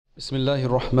بسم الله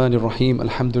الرحمن الرحيم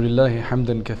الحمد لله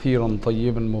حمدا كثيرا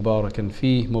طيبا مباركا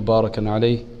فيه مباركا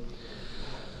عليه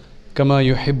كما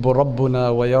يحب ربنا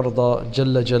ويرضى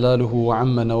جل جلاله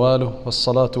وعم نواله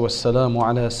والصلاة والسلام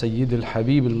على سيد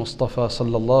الحبيب المصطفى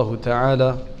صلى الله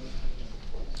تعالى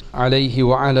عليه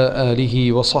وعلى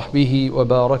آله وصحبه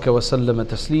وبارك وسلم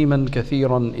تسليما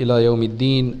كثيرا إلى يوم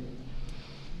الدين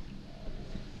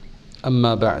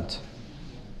أما بعد.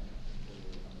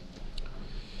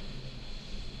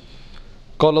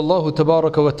 قال الله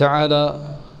تبارك وتعالى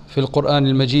في القرآن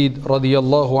المجيد رضي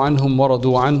الله عنهم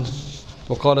ورضوا عنه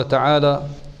وقال تعالى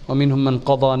ومنهم من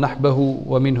قضى نحبه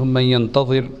ومنهم من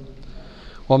ينتظر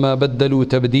وما بدلوا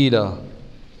تبديلا.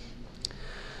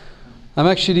 I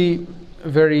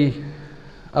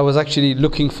was actually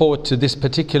looking forward to this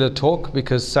particular talk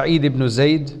because Sa'id ibn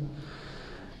Zayd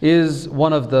is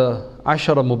one of the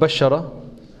Ashara Mubashara,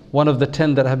 one of the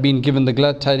 10 that have been given the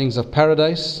glad tidings of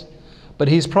paradise, but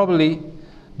he's probably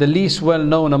the least well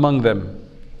known among them.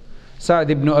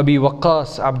 Sa'd ibn Abi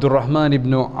Waqqas, Abdur-Rahman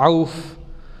ibn Auf,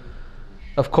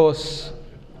 of course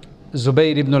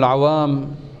Zubayr ibn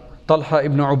al-Awam, Talha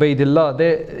ibn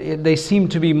Ubaidillah, they seem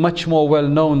to be much more well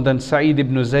known than Sa'id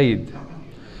ibn Zayd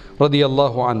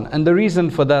radiyallahu an. And the reason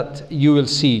for that you will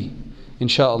see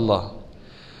insha'Allah.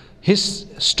 His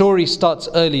story starts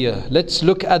earlier. Let's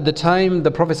look at the time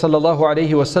the Prophet sallallahu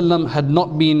alaihi wasallam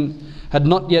had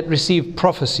not yet received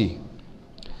prophecy.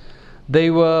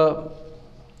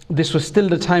 This was still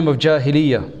the time of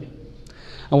Jahiliyyah.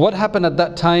 And what happened at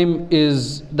that time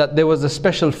is that there was a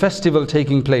special festival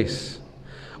taking place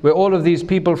where all of these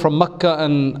people from Makkah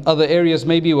and other areas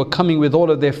maybe were coming with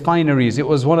all of their fineries. It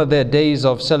was one of their days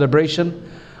of celebration,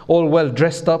 all well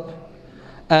dressed up,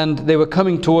 and they were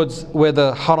coming towards where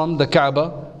the Haram, the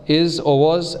Kaaba is or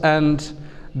was, and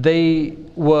they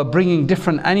were bringing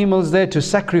different animals there to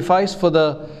sacrifice for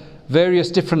the various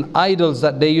different idols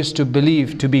that they used to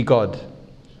believe to be God.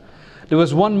 There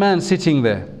was one man sitting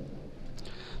there.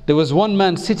 There was one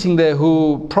man sitting there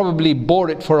who probably bore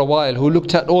it for a while, who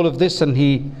looked at all of this and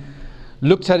he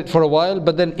looked at it for a while,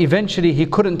 but then eventually he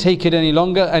couldn't take it any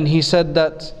longer, and he said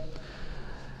that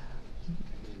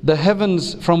the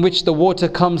heavens from which the water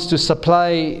comes to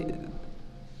supply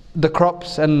the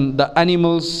crops and the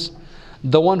animals,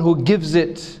 the one who gives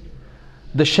it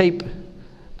the shape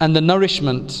and the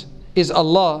nourishment is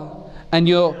Allah, and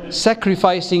you're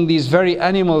sacrificing these very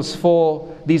animals for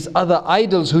these other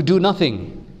idols who do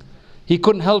nothing. He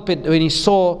couldn't help it when he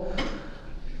saw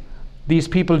these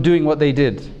people doing what they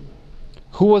did.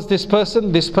 Who was this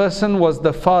person? This person was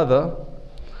the father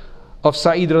of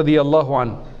Sa'id radiyallahu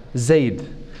an, Zayd.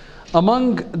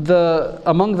 Among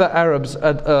the Arabs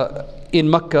in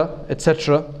Makkah,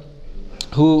 etc.,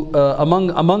 who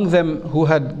among them who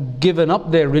had given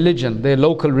up their religion, their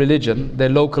local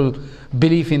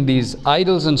belief in these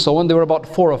idols and so on, there were about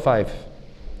 4 or 5.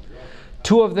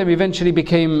 2 of them eventually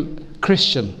became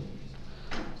Christian.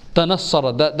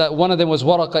 Tanassara, that one of them was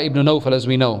Waraqa ibn Nawfal, as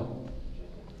we know.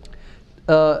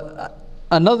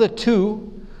 Another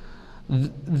 2,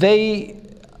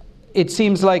 it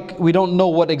seems like we don't know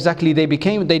what exactly they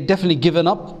became. They'd definitely given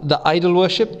up the idol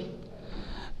worship,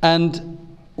 and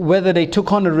whether they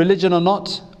took on a religion or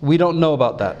not, we don't know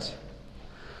about that.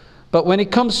 But when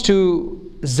it comes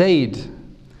to Zayd,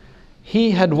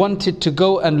 he had wanted to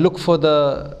go and look for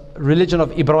the religion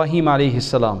of Ibrahim alayhi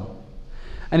salam.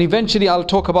 And eventually, I'll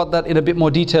talk about that in a bit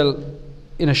more detail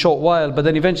in a short while, but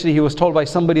then eventually he was told by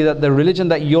somebody that the religion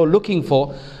that you're looking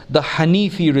for, the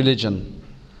Hanifi religion,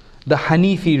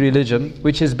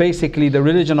 which is basically the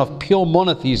religion of pure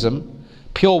monotheism,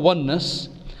 pure oneness,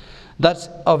 that's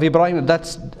of Ibrahim,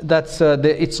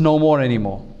 it's no more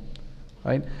anymore,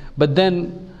 right? But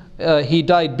then he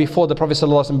died before the Prophet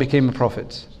ﷺ became a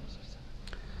prophet.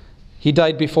 He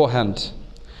died beforehand.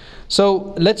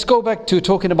 So let's go back to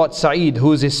talking about Sa'id,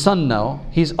 who is his son now.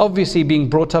 He's obviously being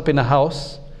brought up in a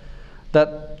house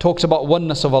that talks about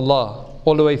oneness of Allah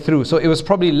all the way through. So it was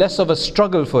probably less of a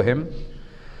struggle for him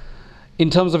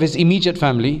in terms of his immediate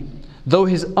family, though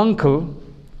his uncle,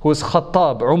 who was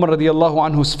Khabbab, Umar radiyallahu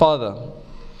anhu's father.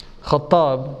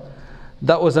 Khabbab,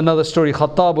 that was another story.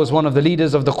 Khabbab was one of the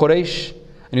leaders of the Quraysh,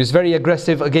 and he was very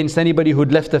aggressive against anybody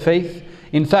who'd left the faith.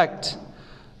 In fact,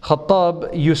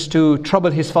 Khabbab used to trouble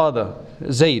his father,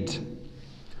 Zayd,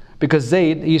 because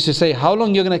Zayd, he used to say, how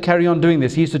long you're going to carry on doing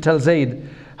this? He used to tell Zayd,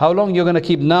 how long you're going to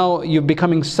keep, now you're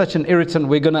becoming such an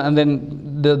irritant, and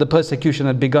then the persecution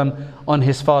had begun on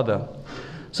his father.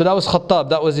 So that was Khabbab,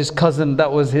 that was his cousin,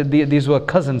 these were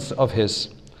cousins of his.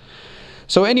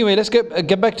 So anyway, let's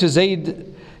get back to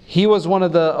Zayd. He was one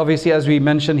of the, obviously as we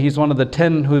mentioned, he's one of the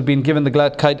 10 who have been given the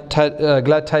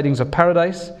glad tidings of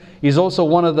paradise. He's also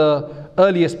one of the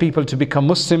earliest people to become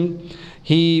Muslim.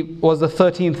 He was the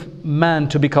 13th man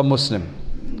to become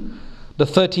Muslim. The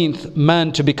 13th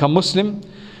man to become Muslim.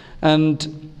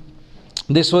 And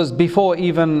this was before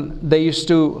even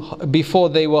before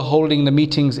they were holding the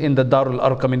meetings in the Darul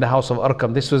Arqam, in the house of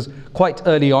Arqam. This was quite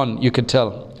early on, you could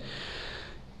tell.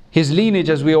 His lineage,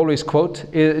 as we always quote,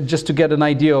 just to get an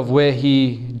idea of where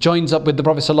he joins up with the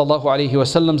Prophet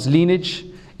ﷺ's lineage,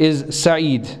 is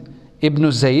Sa'id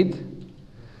ibn Zayd,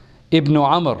 ibn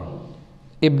Amr,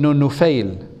 ibn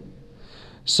Nufail.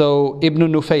 So Ibn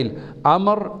Nufail,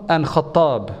 Amr and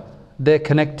Khabbab, they're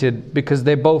connected because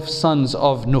they're both sons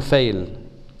of Nufail.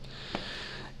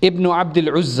 Ibn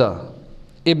Abdul Uzza,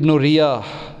 Ibn Riyah,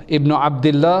 Ibn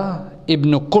Abdullah,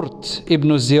 Ibn Qurt, Ibn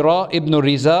Zira, Ibn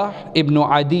Rizah, Ibn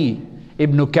Adi,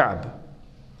 Ibn Ka'b.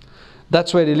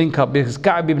 That's where they link up, because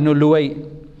Ka'b ibn Luway,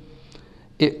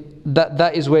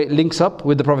 that is where it links up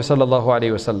with the Prophet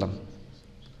ﷺ.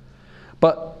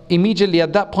 But immediately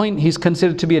at that point, he's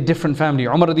considered to be a different family.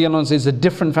 Umar radiallahu anhu is a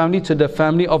different family to the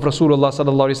family of Rasulullah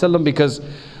ﷺ, because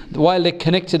while they're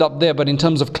connected up there, but in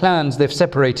terms of clans, they've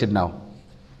separated now.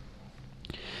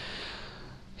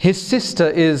 His sister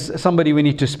is somebody we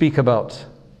need to speak about.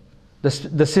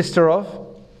 The sister of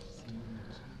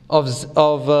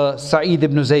Sa'id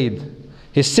ibn Zayd.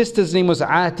 His sister's name was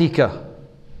Atika,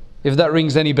 if that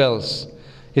rings any bells.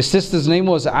 His sister's name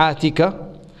was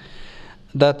Atika.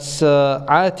 That's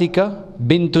Atika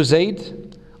bint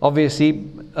Zayd. Obviously,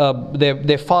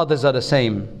 their fathers are the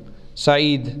same.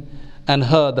 Sa'id and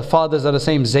her, the fathers are the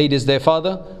same. Zayd is their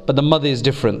father, but the mother is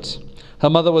different. Her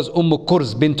mother was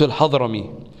Kurz bint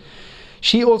al-Hadrami.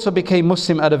 She also became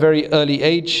Muslim at a very early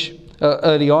age,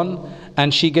 early on,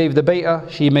 and she gave the bay'ah,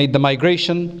 she made the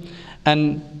migration,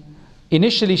 and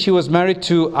initially she was married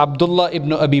to Abdullah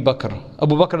ibn Abi Bakr.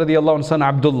 Abu Bakr radiallahu anhu, son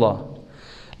Abdullah.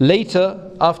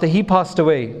 Later, after he passed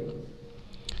away,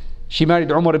 she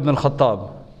married Umar ibn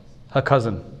al-Khattab, her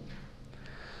cousin.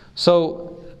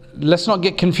 So, let's not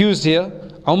get confused here.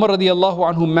 Umar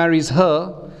radiallahu anhu marries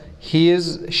her, she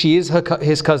is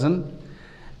his cousin,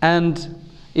 and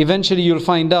eventually you'll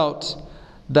find out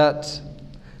that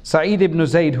Sa'id ibn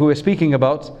Zayd, who we're speaking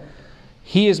about,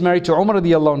 he is married to Umar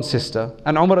radiallahu anhu's sister,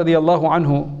 and Umar radiallahu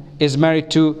anhu is married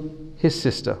to his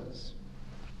sister,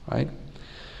 right?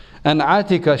 And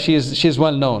Atika, she's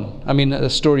well known. I mean, the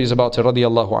story is about her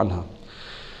radiallahu anha.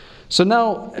 So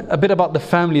now a bit about the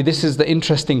family. This is the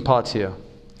interesting part here.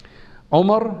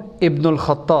 Umar ibn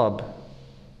al-Khattab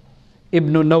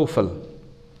ibn Nawfal.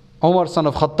 Umar, son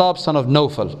of Khattab, son of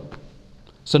Nawfal.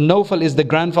 So Nawfal is the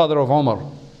grandfather of Umar.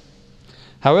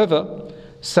 However,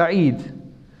 Sa'id,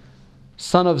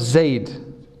 son of Zayd,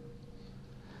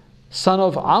 son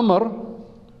of Amr,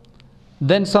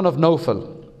 then son of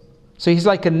Nawfal. So he's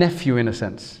like a nephew in a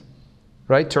sense,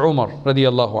 right, to Umar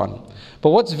radiallahu anhu. But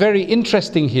what's very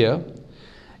interesting here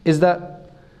is that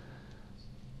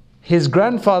his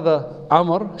grandfather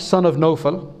Amr, son of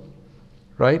Nawfal,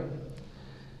 right,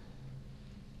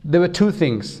 there were two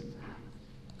things.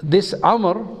 This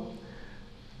Amr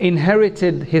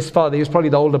inherited his father. He was probably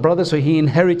the older brother, so he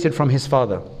inherited from his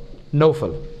father,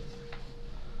 Nawfal.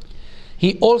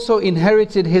 He also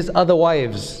inherited his other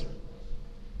wives.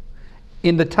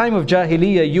 In the time of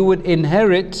Jahiliyyah, you would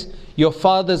inherit your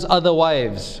father's other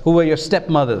wives, who were your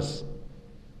stepmothers.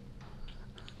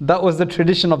 That was the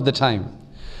tradition of the time.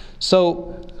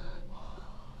 So,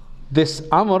 this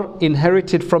Amr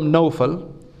inherited from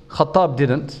Nawfal, Khattab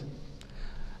didn't.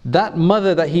 That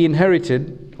mother that he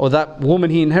inherited, or that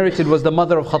woman he inherited, was the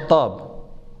mother of Khattab.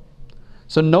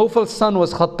 So Nawfal's son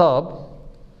was Khattab.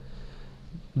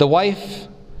 The wife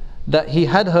that he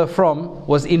had her from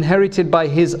was inherited by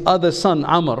his other son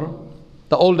Amr,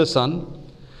 the older son.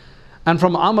 And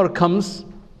from Amr comes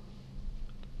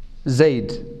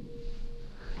Zayd.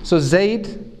 So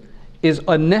Zayd is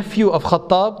a nephew of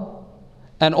Khattab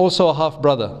and also a half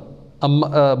brother, a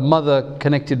mother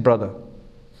connected brother.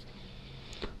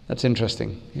 That's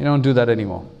interesting. You don't do that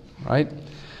anymore, right?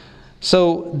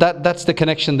 So that's the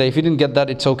connection there. If you didn't get that,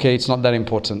 it's okay. It's not that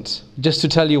important. Just to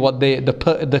tell you what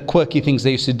the quirky things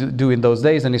they used to do in those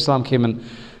days, and Islam came and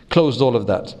closed all of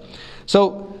that.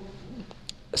 So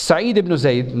Sa'id ibn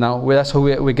Zayd now, that's who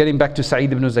we're getting back to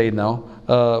Sa'id ibn Zayd now.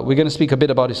 We're going to speak a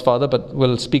bit about his father, but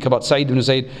we'll speak about Sa'id ibn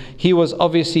Zayd. He was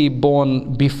obviously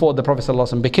born before the Prophet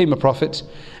ﷺ became a prophet,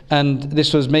 and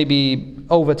this was maybe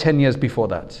over 10 years before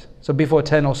that. So before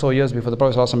 10 or so years before the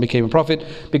Prophet ﷺ became a prophet,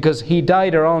 because he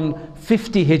died around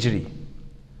 50 Hijri,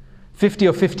 50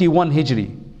 or 51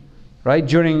 Hijri, right,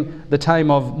 during the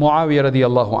time of Muawiyah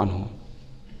radiallahu anhu.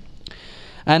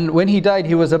 And when he died,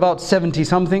 he was about 70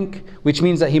 something, which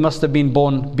means that he must have been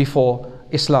born before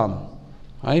Islam.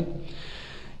 Right?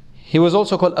 He was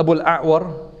also called Abu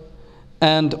al-A'war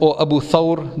or Abu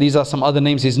Thawr. These are some other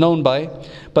names he's known by.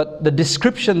 But the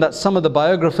description that some of the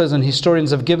biographers and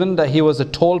historians have given, that he was a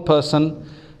tall person,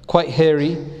 quite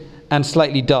hairy and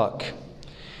slightly dark.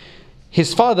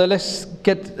 His father, let's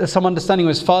get some understanding of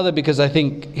his father, because I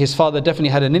think his father definitely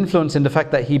had an influence in the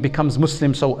fact that he becomes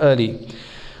Muslim so early.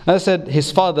 As I said,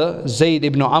 his father, Zayd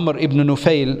ibn Amr ibn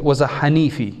Nufail, was a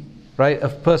Hanifi, right? A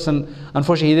person,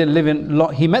 unfortunately, he didn't live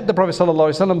in, he met the Prophet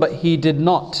ﷺ, but he did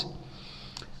not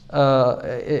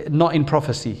in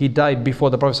prophecy. He died before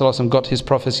the Prophet ﷺ got his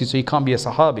prophecy, so he can't be a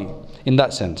Sahabi in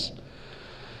that sense.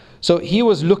 So he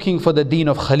was looking for the deen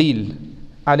of Khalil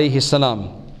alayhi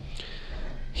salam.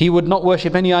 He would not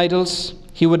worship any idols.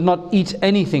 He would not eat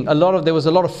anything. There was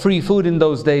a lot of free food in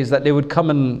those days that they would come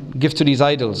and give to these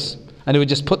idols, and they would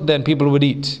just put there and people would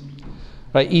eat.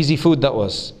 Right? Easy food that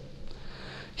was.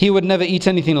 He would never eat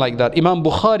anything like that. Imam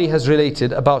Bukhari has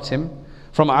related about him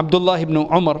from Abdullah ibn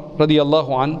Umar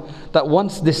radiyallahu an, that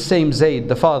once this same Zayd,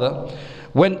 the father,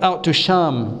 went out to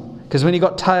Sham, because when he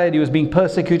got tired, he was being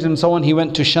persecuted and so on, he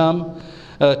went to Sham,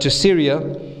 to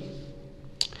Syria,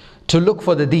 to look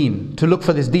for the deen, to look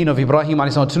for this deen of Ibrahim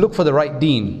alayhi salam, to look for the right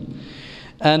deen.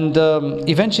 And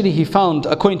eventually he found,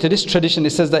 according to this tradition,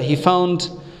 it says that he found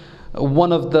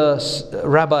one of the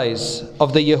rabbis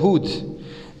of the Yahud,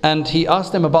 and he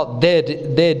asked them about their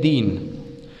deen.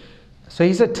 So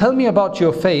he said, tell me about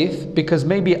your faith, because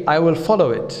maybe I will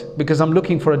follow it, because I'm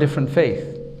looking for a different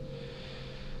faith.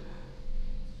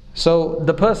 So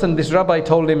the person, this rabbi,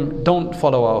 told him, don't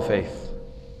follow our faith,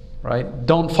 right?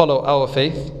 Don't follow our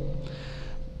faith,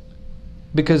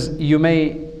 because you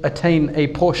may attain a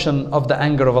portion of the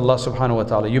anger of Allah subhanahu wa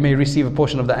ta'ala. You may receive a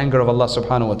portion of the anger of Allah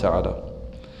subhanahu wa ta'ala.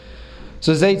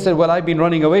 So Zayd said, well, I've been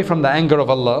running away from the anger of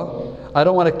Allah. I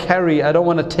don't want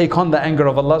to take on the anger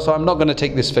of Allah, so I'm not going to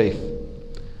take this faith.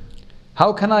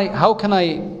 How can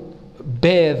I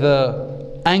bear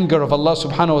the anger of Allah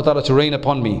subhanahu wa ta'ala to rain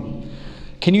upon me?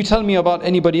 Can you tell me about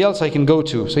anybody else I can go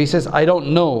to? So he says, I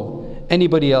don't know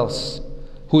anybody else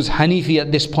who's Hanifi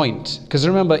at this point. Because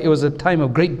remember, it was a time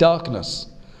of great darkness.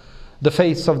 The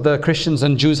faiths of the Christians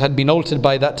and Jews had been altered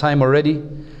by that time already.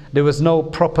 There was no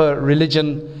proper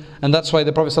religion, and that's why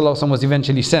the Prophet ﷺ was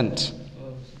eventually sent.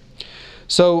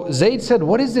 So Zayd said,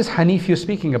 what is this Hanif you're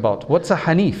speaking about? What's a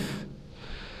Hanif?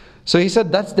 So he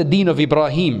said, that's the deen of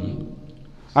Ibrahim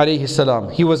alayhi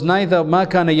salam. He was neither ma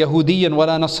kana Yahudiyan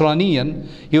wala Nasraniyan.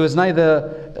 He was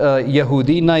neither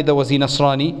Yahudi, neither was he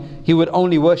Nasrani. He would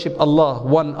only worship Allah,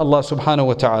 one Allah subhanahu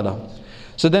wa ta'ala.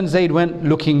 So then Zayd went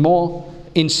looking more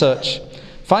in search.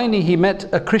 Finally he met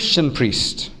a Christian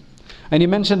priest, and he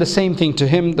mentioned the same thing to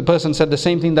him. The person said the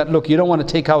same thing, that look, you don't want to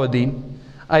take our deen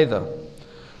either,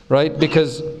 right?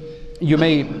 Because you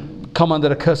may come under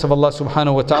the curse of Allah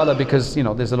subhanahu wa ta'ala, because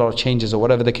there's a lot of changes or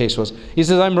whatever the case was. He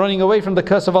says, I'm running away from the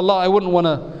curse of Allah. I wouldn't want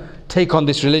to take on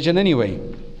this religion anyway.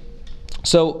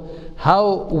 So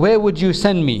where would you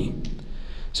send me?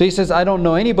 So he says, I don't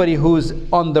know anybody who's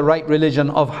on the right religion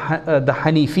of the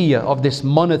Hanifiyya, of this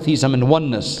monotheism and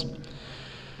oneness.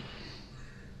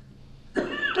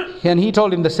 And he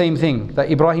told him the same thing, that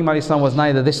Ibrahim alayhi salam was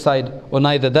neither this side or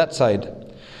neither that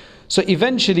side. So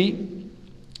eventually,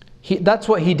 that's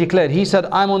what he declared. He said,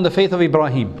 I'm on the faith of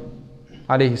Ibrahim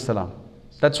alayhi salam.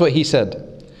 That's what he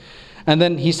said. And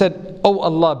then he said, oh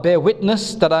Allah, bear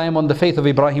witness that I am on the faith of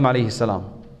Ibrahim alayhi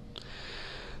salam.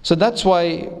 So that's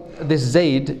why this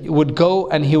Zayd would go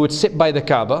and he would sit by the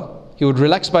Kaaba. He would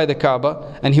relax by the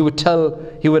Kaaba, and he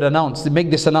would announce, make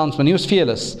this announcement. He was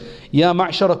fearless. Ya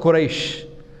ma'shara Quraysh,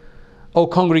 O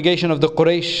congregation of the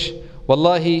Quraysh,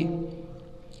 wallahi,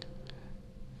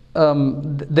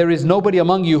 there is nobody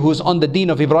among you who's on the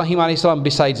deen of Ibrahim alayhi salam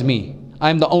besides me.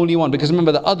 I'm the only one. Because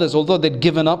remember, the others, although they'd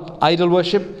given up idol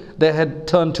worship, they had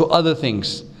turned to other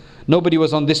things. Nobody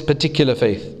was on this particular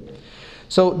faith.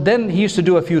 So then he used to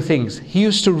do a few things. He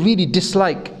used to really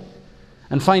dislike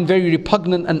and find very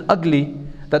repugnant and ugly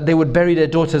that they would bury their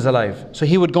daughters alive. So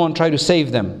he would go and try to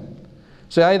save them.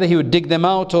 So either he would dig them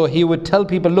out, or he would tell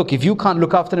people, look, if you can't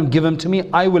look after them, give them to me.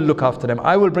 I will look after them.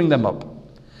 I will bring them up.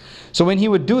 So when he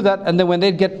would do that, and then when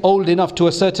they'd get old enough to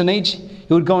a certain age,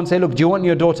 he would go and say, look, do you want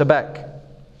your daughter back?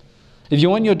 If you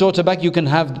want your daughter back, you can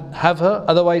have her.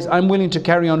 Otherwise, I'm willing to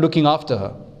carry on looking after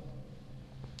her.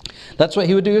 That's what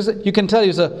he would do. You can tell he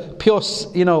was a pure,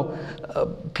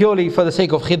 purely for the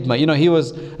sake of khidmah. He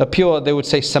was a pure, they would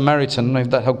say, Samaritan. I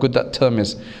don't know how good that term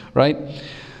is, right?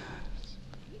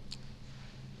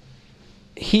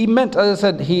 He met, as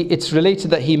I said, it's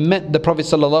related that he met the Prophet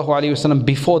ﷺ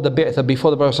before the Bi'thah, before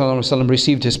the Prophet ﷺ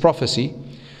received his prophecy.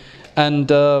 And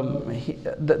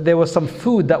there was some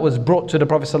food that was brought to the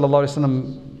Prophet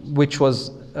ﷺ, which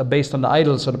was based on the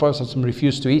idols, so the Prophet ﷺ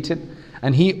refused to eat it,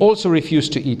 and he also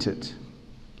refused to eat it.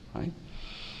 Right?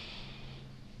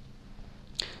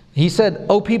 He said,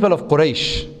 "O people of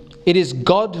Quraysh, it is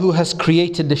God who has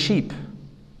created the sheep.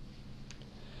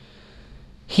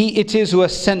 He it is who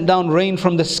has sent down rain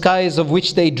from the skies of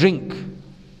which they drink.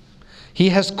 He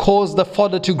has caused the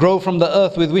fodder to grow from the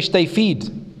earth with which they feed.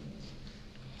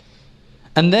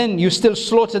 And then you still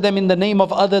slaughter them in the name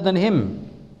of other than Him.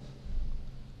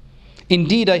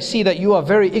 Indeed, I see that you are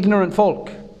very ignorant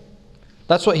folk."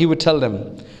 That's what he would tell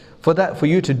them. For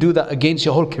you to do that against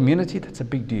your whole community, that's a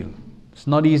big deal. It's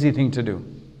not an easy thing to do.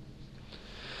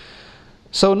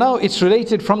 So now it's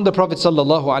related from the Prophet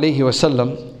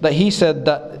ﷺ that he said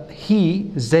that he,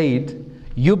 Zayd,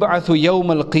 يُبْعَثُ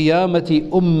يَوْمَ الْقِيَامَةِ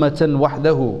أُمَّةً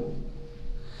وَحْدَهُ.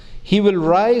 He will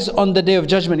rise on the Day of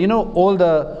Judgment. You know,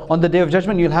 on the Day of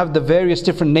Judgment you'll have the various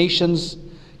different nations,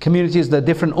 communities, the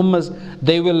different ummahs.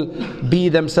 They will be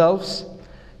themselves.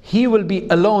 He will be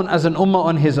alone as an ummah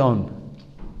on his own.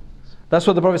 That's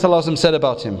what the Prophet ﷺ said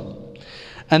about him.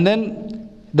 And then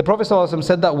the Prophet ﷺ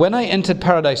said that when I entered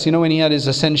paradise, you know, when he had his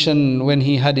ascension,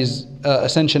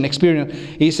 ascension experience,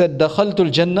 he said,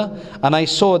 "Dakhaltul Jannah," and I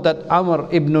saw that Amr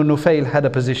ibn Nufayl had a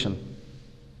position.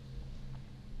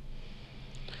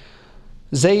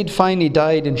 Zayd finally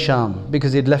died in Sham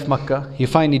because he'd left Makkah. He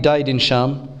finally died in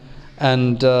Sham,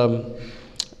 and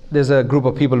there's a group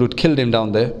of people who'd killed him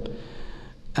down there.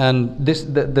 And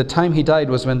the time he died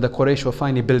was when the Quraysh were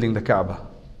finally building the Kaaba.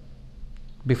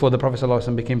 Before the Prophet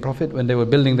ﷺ became Prophet, when they were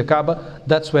building the Kaaba,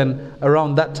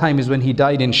 around that time is when he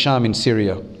died in Sham in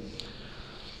Syria.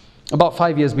 About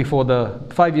 5 years before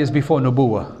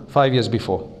Nubuwwah, 5 years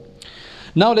before.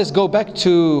 Now let's go back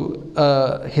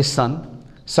to his son,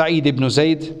 Sa'id ibn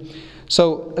Zayd.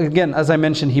 So again, as I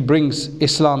mentioned, he brings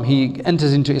Islam, he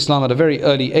enters into Islam at a very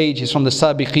early age. He's from the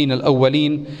Sabiqeen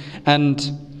al-Awwaleen,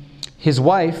 and his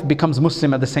wife becomes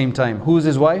Muslim at the same time. Who is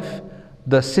his wife?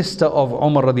 The sister of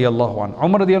Umar radiallahu anhu.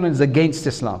 Umar radiallahu anhu is against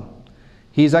Islam.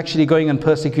 He's actually going and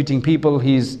persecuting people.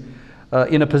 He's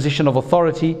in a position of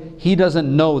authority. He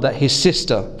doesn't know that his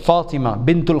sister, Fatima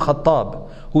bintul Khabbab,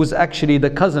 who's actually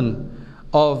the cousin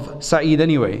of Sa'id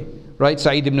anyway, right?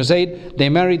 Sa'id ibn Zayd, they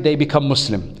married, they become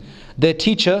Muslim. Their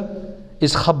teacher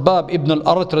is Khabbab ibn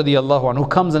al-Aratt radiallahu anhu, who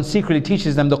comes and secretly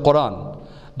teaches them the Qur'an.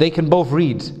 They can both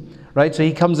read, right? So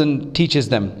he comes and teaches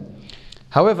them.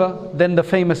 However, then the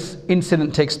famous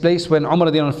incident takes place when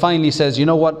Umar finally says, "You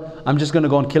know what, I'm just going to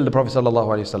go and kill the Prophet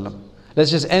ﷺ.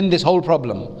 Let's just end this whole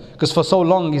problem. Because for so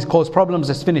long he's caused problems,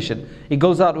 let's finish it." He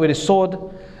goes out with his sword,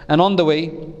 and on the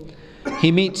way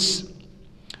he meets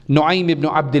Nu'aym ibn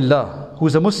Abdullah,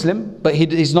 who's a Muslim, but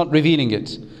he's not revealing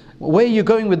it. "Where are you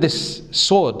going with this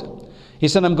sword?" He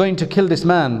said, "I'm going to kill this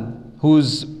man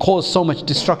who's caused so much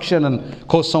destruction and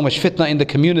caused so much fitna in the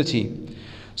community."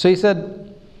 So he said,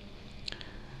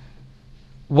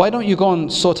 "Why don't you go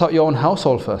and sort out your own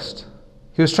household first?"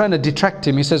 He was trying to detract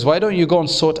him. He says, "Why don't you go and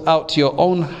sort out your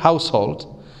own household,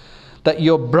 that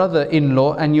your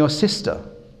brother-in-law and your sister,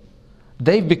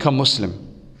 they've become Muslim.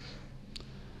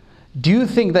 Do you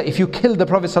think that if you kill the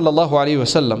Prophet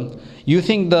ﷺ, you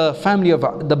think the family of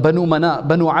the Banu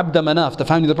Abd Manaf, the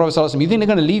family of the Prophet ﷺ, you think they're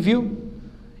going to leave you?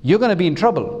 You're going to be in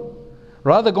trouble.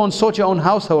 Rather go and sort your own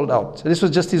household out." So this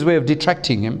was just his way of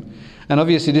detracting him. And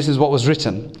obviously this is what was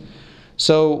written.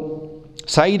 So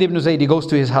Sa'id ibn Zayd, he goes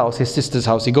to his house, his sister's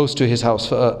house. He goes to his house.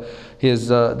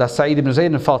 That's Sa'id ibn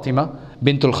Zayd and Fatima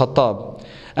bintul Khattab.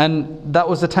 And that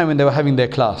was the time when they were having their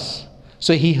class.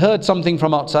 So he heard something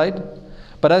from outside.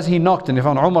 But as he knocked and he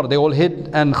found Umar, they all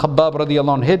hid, and Khabbab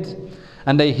radiallahu anhu hid.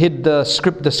 And they hid the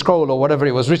script, the scroll or whatever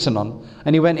it was written on.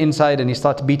 And he went inside and he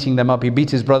started beating them up. He beat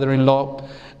his brother-in-law.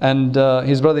 And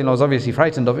his brother-in-law was obviously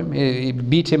frightened of him. He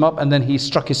beat him up, and then he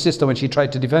struck his sister when she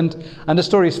tried to defend. And the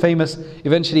story is famous.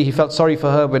 Eventually he felt sorry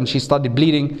for her when she started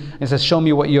bleeding. And says, "Show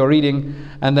me what you're reading."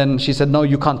 And then she said, "No,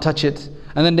 you can't touch it."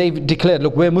 And then they declared,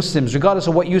 "Look, we're Muslims. Regardless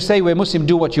of what you say, we're Muslim.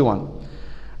 Do what you want."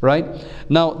 Right?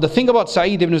 Now, the thing about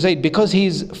Sa'id ibn Zayd, because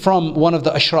he's from one of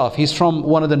the Ashraf, he's from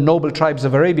one of the noble tribes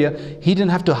of Arabia, he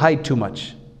didn't have to hide too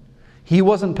much. He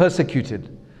wasn't persecuted.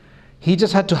 He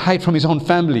just had to hide from his own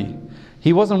family.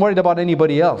 He wasn't worried about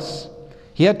anybody else.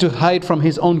 He had to hide from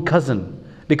his own cousin,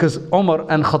 because Umar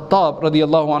and Khattab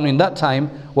radiallahu anhu in that time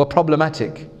were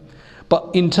problematic. But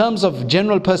in terms of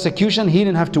general persecution, he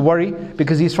didn't have to worry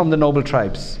because he's from the noble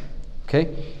tribes. Okay?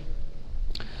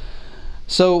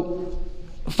 So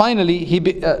finally,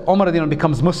 Umar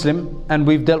becomes Muslim, and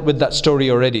we've dealt with that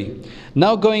story already.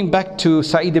 Now going back to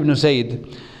Sa'id ibn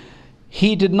Zayd,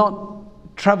 he did not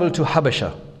travel to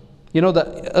Habasha. You know,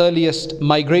 the earliest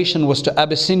migration was to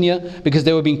Abyssinia because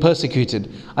they were being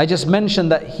persecuted. I just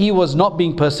mentioned that he was not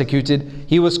being persecuted.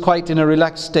 He was quite in a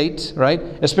relaxed state, right?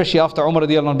 Especially after Umar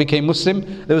radiallahu anh became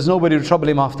Muslim. There was nobody to trouble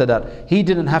him after that. He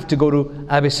didn't have to go to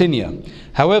Abyssinia.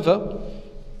 However,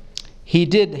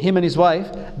 him and his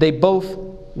wife, they both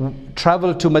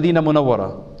traveled to Medina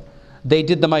Munawwara. They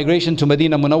did the migration to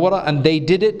Medina Munawwara, and they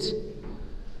did it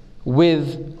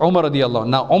with Umar radiallahu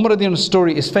anh. Now, Umar radiallahu anh's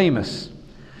story is famous.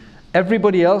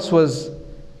 Everybody else was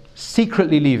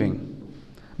secretly leaving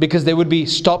because they would be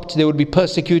stopped, they would be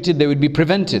persecuted, they would be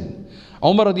prevented.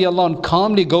 Umar radiallahu anh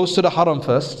calmly goes to the haram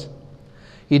first.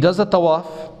 He does a tawaf.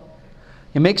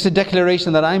 He makes a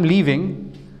declaration that I'm leaving.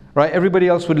 Right? Everybody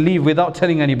else would leave without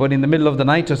telling anybody in the middle of the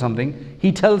night or something.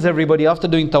 He tells everybody after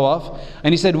doing tawaf,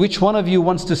 and he said, which one of you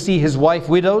wants to see his wife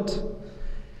widowed,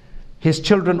 his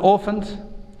children orphaned,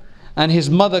 and his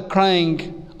mother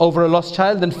crying over a lost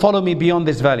child? Then follow me beyond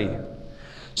this valley.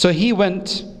 So he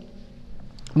went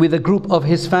with a group of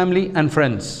his family and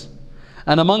friends,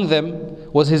 and among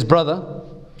them was his brother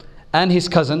and his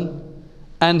cousin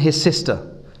and his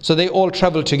sister. So they all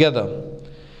traveled together.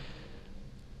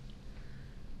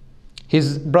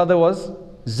 His brother was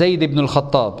Zayd ibn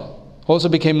al-Khattab, also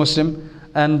became Muslim,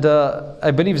 and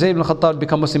I believe Zayd ibn al-Khattab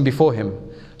became Muslim before him.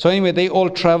 So anyway, they all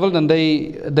traveled, and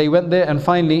they went there, and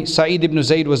finally Sa'id ibn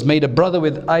Zayd was made a brother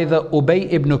with either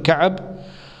Ubay ibn Ka'ab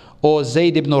or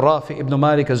Zayd ibn Rafi ibn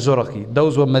Malik al-Zuraqi.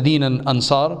 Those were Medinan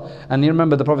Ansar, and you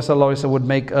remember the Prophet ﷺ would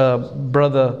make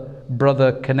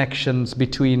brother connections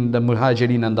between the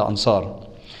Muhajirin and the Ansar.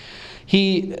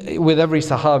 With every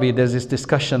Sahabi, there's this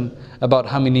discussion about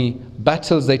how many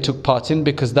battles they took part in,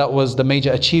 because that was the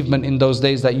major achievement in those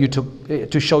days that you took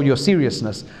to show your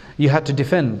seriousness. You had to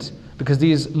defend,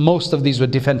 because most of these were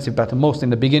defensive battles. Most in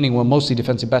the beginning were mostly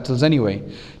defensive battles anyway,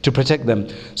 to protect them.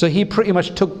 So he pretty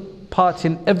much took part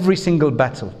in every single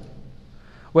battle,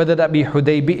 whether that be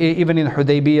Hudaybiyah, even in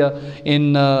Hudaybiyah,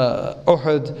 in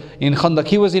Uhud, in Khandaq.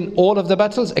 He was in all of the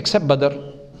battles except Badr.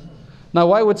 Now,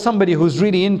 why would somebody who's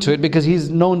really into it, because he's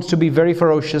known to be very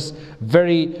ferocious,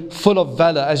 very full of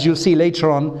valor, as you'll see later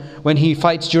on when he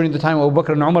fights during the time of Abu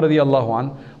Bakr and Umar radiallahu anh,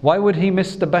 why would he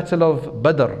miss the battle of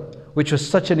Badr, which was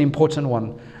such an important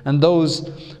one? And those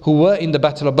who were in the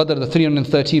battle of Badr, the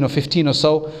 313 or 15 or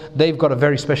so, they've got a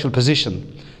very special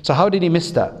position. So how did he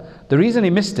miss that? The reason he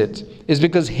missed it is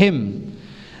because him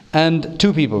and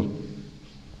two people,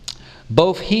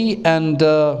 both he and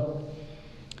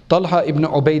Talha ibn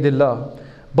Ubaidillah,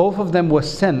 both of them were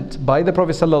sent by the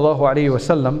Prophet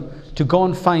ﷺ to go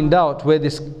and find out where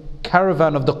this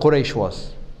caravan of the Quraysh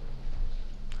was.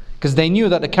 Because they knew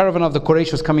that the caravan of the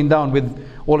Quraysh was coming down with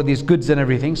all of these goods and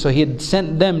everything. So he had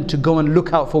sent them to go and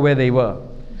look out for where they were.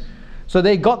 So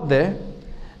they got there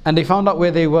and they found out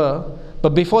where they were.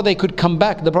 But before they could come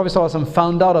back, the Prophet ﷺ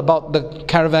found out about the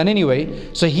caravan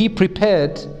anyway. So he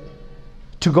prepared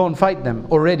to go and fight them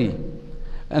already.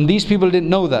 And these people didn't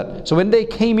know that. So when they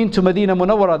came into Medina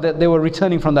Munawwara, they were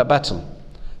returning from that battle.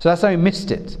 So that's how he missed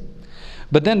it.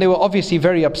 But then they were obviously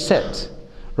very upset,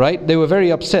 right? They were very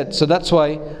upset. So that's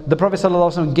why the Prophet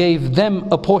ﷺ gave them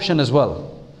a portion as well.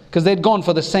 Because they'd gone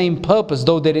for the same purpose,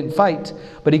 though they didn't fight.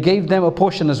 But he gave them a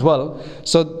portion as well.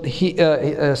 So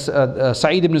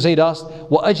Sa'id ibn Zayd asked,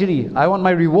 "Wa ajri? I want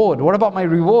my reward. What about my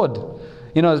reward?"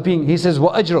 You know, he says,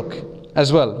 "Wa ajruk,"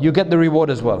 as well. You get the reward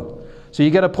as well. So you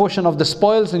get a portion of the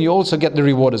spoils and you also get the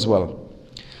reward as well.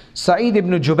 Sa'id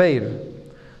ibn Jubair,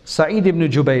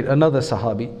 another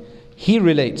Sahabi, he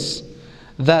relates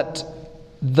that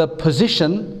the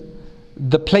position,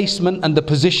 the placement and the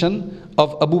position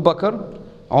of Abu Bakr,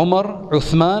 Umar,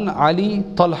 Uthman, Ali,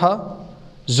 Talha,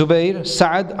 Zubair,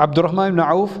 Sa'ad, Abdur-Rahman ibn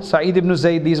Auf, Sa'id ibn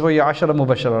Zayd, these were your Ashara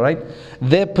Mubashara, right?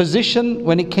 Their position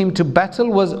when it came to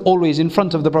battle was always in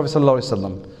front of the Prophet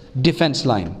ﷺ, defense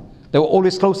line. They were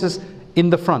always closest in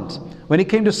the front. When it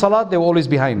came to Salat, they were always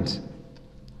behind.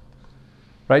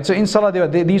 Right? So in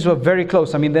Salat, these were very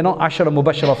close. I mean, they're not Ashara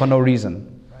Mubashara for no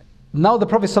reason. Now the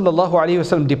Prophet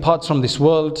ﷺ departs from this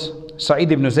world. Sa'id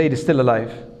ibn Zayd is still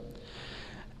alive.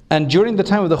 And during the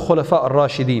time of the Khulafa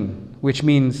al-Rashideen, which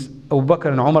means Abu Bakr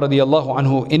and Umar radiallahu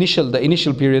anhu, the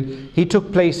initial period, he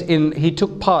took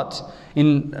part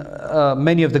in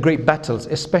many of the great battles,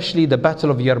 especially the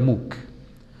Battle of Yarmouk.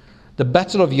 The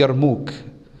Battle of Yarmouk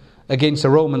against the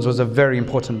Romans was a very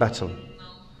important battle.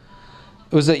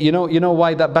 It was you know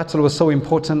why that battle was so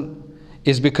important?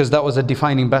 Is because that was a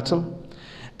defining battle.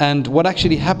 And what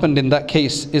actually happened in that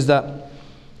case is that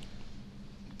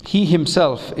he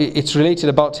himself, it's related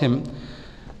about him,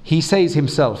 he says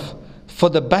himself, for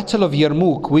the Battle of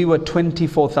Yarmouk we were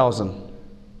 24,000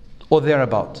 or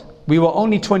thereabout. We were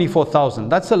only 24,000.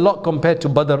 That's a lot compared to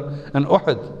Badr and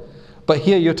Uhud. But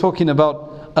here you're talking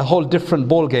about a whole different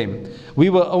ball game. We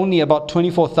were only about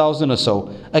 24,000 or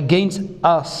so. Against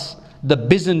us, the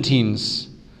Byzantines,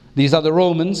 these are the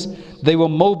Romans, they were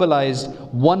mobilized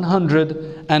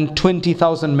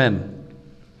 120,000 men.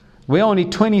 We're only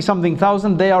 20-something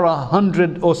thousand, they are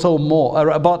 100 or so more, or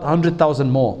about 100,000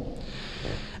 more.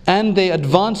 And they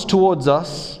advanced towards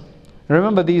us.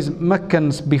 Remember, these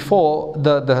Meccans before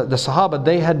the Sahaba,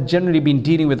 they had generally been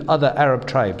dealing with other Arab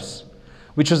tribes,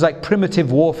 which was like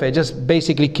primitive warfare, just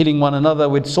basically killing one another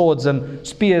with swords and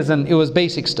spears, and it was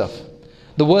basic stuff.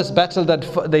 The worst battle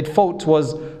that they'd fought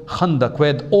was Khandaq,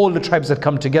 where all the tribes had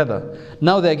come together.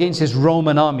 Now they're against this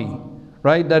Roman army,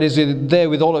 right? That is there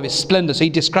with all of its splendor. So he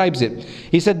describes it.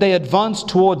 He said, they advanced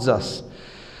towards us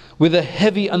with a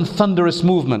heavy and thunderous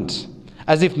movement,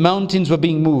 as if mountains were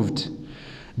being moved.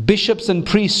 Bishops and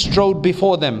priests strode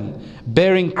before them,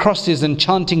 bearing crosses and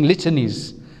chanting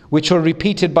litanies, which were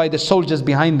repeated by the soldiers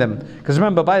behind them. Because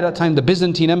remember, by that time, the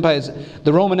Byzantine Empire,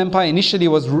 the Roman Empire initially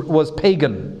was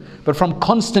pagan. But from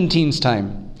Constantine's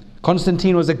time,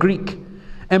 Constantine was a Greek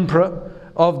emperor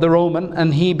of the Roman,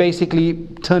 and he basically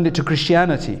turned it to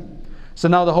Christianity. So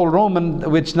now the whole Roman,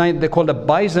 which they call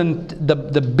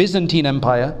the Byzantine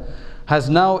Empire, has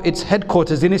now its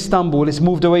headquarters in Istanbul. It's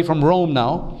moved away from Rome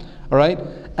now, all right?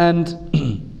 And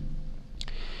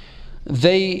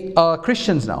they are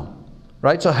Christians now,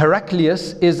 right? So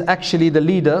Heraclius is actually the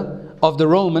leader of the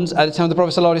Romans at the time of the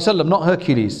Prophet ﷺ, not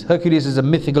Hercules. Hercules is a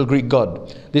mythical Greek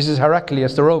god. This is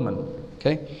Heraclius the Roman,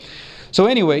 okay? So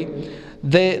anyway,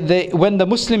 when the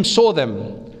Muslims saw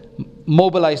them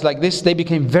mobilized like this, they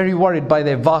became very worried by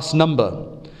their vast number.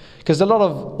 Because a lot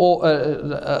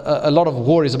of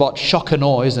war is about shock and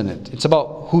awe, isn't it? It's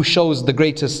about who shows the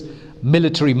greatest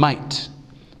military might,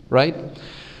 right?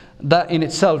 That in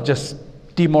itself just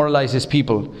demoralizes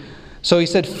people. So he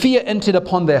said, fear entered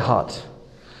upon their heart.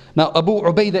 Now Abu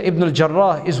Ubaidah ibn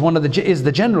al-Jarrah is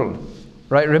the general,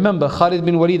 right? Remember, Khalid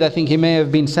bin Walid, I think he may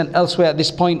have been sent elsewhere at this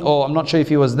point, or I'm not sure if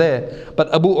he was there.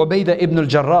 But Abu Ubaidah ibn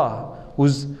al-Jarrah,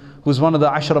 who's one of the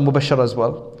Ashara Mubashara as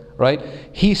well, right?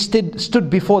 He stood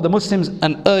before the Muslims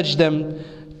and urged them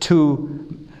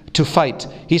to fight.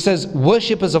 He says,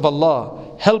 worshippers of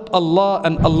Allah, help Allah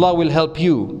and Allah will help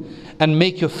you, and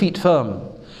make your feet firm.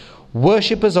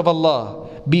 Worshippers of Allah,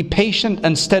 be patient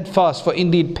and steadfast, for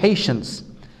indeed patience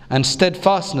and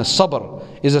steadfastness, sabr,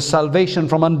 is a salvation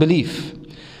from unbelief,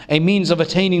 a means of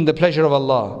attaining the pleasure of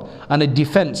Allah, and a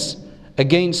defense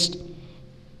against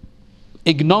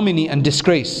ignominy and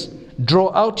disgrace.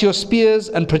 Draw out your spears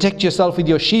and protect yourself with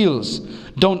your shields.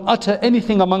 Don't utter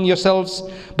anything among yourselves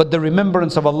but the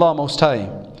remembrance of Allah Most High,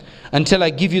 until I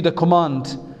give you the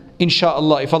command,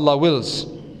 insha'Allah, if Allah wills.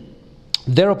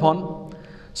 Thereupon,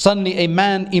 suddenly a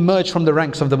man emerged from the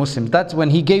ranks of the Muslims. That's when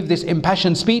he gave this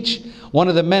impassioned speech. One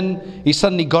of the men, he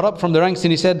suddenly got up from the ranks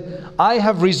and he said, I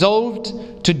have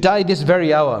resolved to die this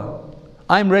very hour.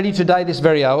 I'm ready to die this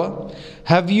very hour.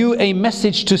 Have you a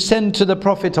message to send to the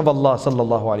Prophet of Allah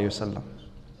sallallahu alaihi wasallam?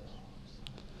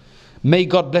 May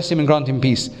God bless him and grant him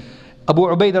peace. Abu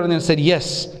Ubaidah then said,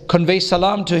 yes, convey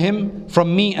salam to him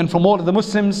from me and from all of the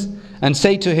Muslims, and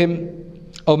say to him,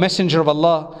 O Messenger of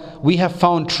Allah, we have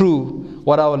found true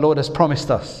what our Lord has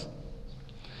promised us.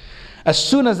 As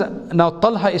soon as, now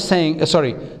Talha is saying,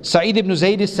 Sa'id ibn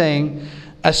Zayd is saying,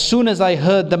 as soon as I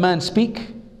heard the man speak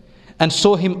and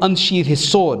saw him unsheath his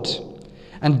sword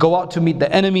and go out to meet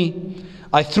the enemy,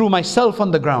 I threw myself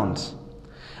on the ground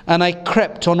and I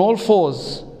crept on all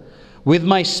fours with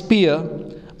my spear.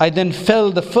 I then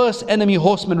fell the first enemy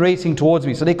horseman racing towards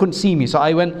me, so they couldn't see me. So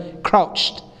I went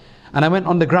crouched and I went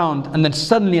on the ground, and then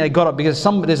suddenly I got up, because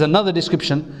there's another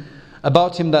description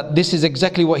about him that this is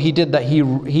exactly what he did, that he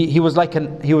was like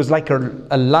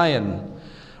a lion,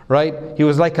 right? He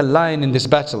was like a lion in this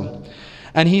battle.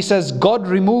 And he says, God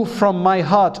removed from my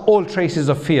heart all traces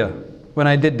of fear when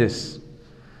I did this.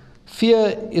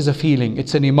 Fear is a feeling,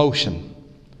 it's an emotion.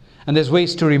 And there's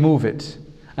ways to remove it,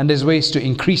 and there's ways to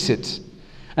increase it,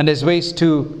 and there's ways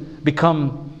to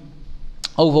become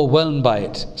overwhelmed by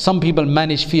it. Some people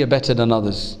manage fear better than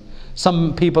others.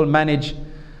 Some people manage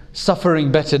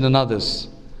suffering better than others.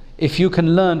 If we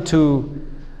can learn to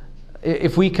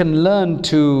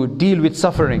deal with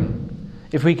suffering,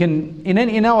 if we can,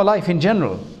 in our life in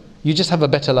general, you just have a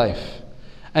better life.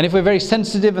 And if we're very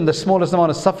sensitive and the smallest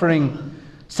amount of suffering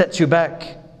sets you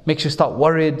back, makes you start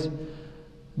worried,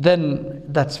 then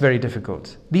that's very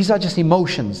difficult. These are just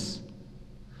emotions.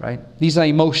 Right? These are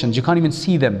emotions. You can't even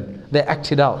see them. They're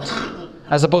acted out.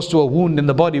 As opposed to a wound in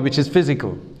the body, which is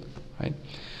physical. Right?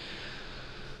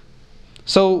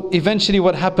 So eventually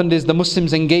what happened is the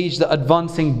Muslims engaged the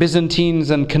advancing Byzantines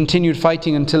and continued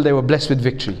fighting until they were blessed with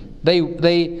victory.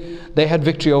 They had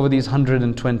victory over these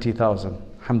 120,000.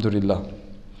 Alhamdulillah.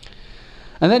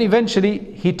 And then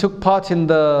eventually he took part in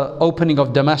the opening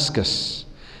of Damascus.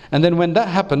 And then when that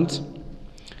happened,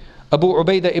 Abu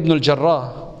Ubaidah ibn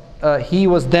al-Jarrah, he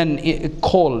was then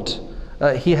called,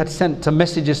 he had sent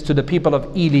messages to the people of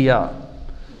Iliya.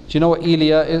 Do you know what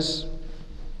Iliya is?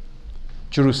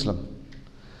 Jerusalem.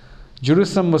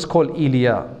 Jerusalem was called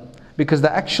Iliya because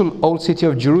the actual old city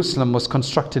of Jerusalem was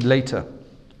constructed later,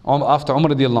 after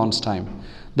Umar radiallahu anhu's time.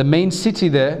 The main city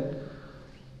there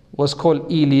was called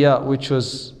Iliya, which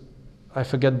was, I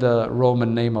forget the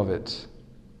Roman name of it.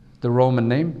 The Roman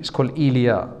name is called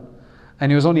Iliya.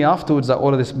 And it was only afterwards that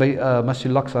all of this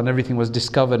Masjid al-Aqsa and everything was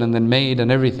discovered and then made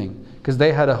and everything. Because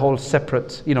they had a whole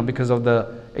separate, because of the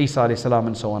Isa alayhi salam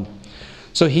and so on.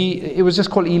 So it was just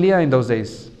called Iliya in those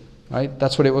days. Right?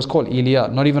 That's what it was called,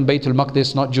 Iliya. Not even Baytul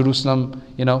Maqdis, not Jerusalem,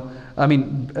 I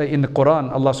mean, in the Qur'an,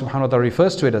 Allah subhanahu wa ta'ala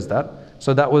refers to it as that.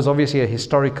 So that was obviously a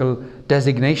historical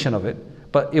designation of it.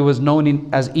 But it was known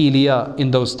as Iliya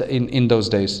in those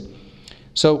days.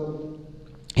 So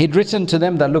he'd written to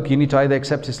them that, look, you need to either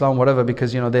accept Islam or whatever,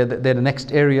 because they're the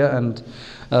next area. And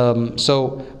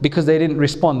so because they didn't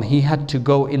respond, he had to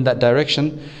go in that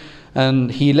direction. And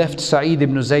he left Sa'id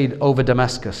ibn Zayd over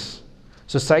Damascus.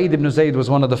 So Sa'id ibn Zayd was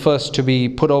one of the first to be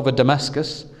put over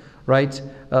Damascus, right,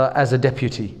 as a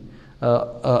deputy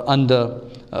under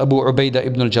Abu Ubaidah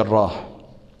ibn al-Jarrah.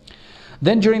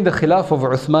 Then during the Khilaf of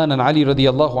Uthman and Ali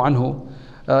radiallahu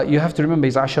anhu, you have to remember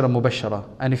he's Ashara Mubashara.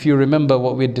 And if you remember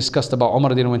what we had discussed about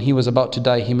Umar, when he was about to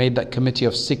die, he made that committee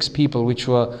of 6 people, which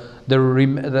were the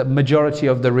majority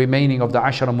of the remaining of the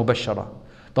Ashara Mubashara.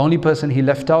 The only person he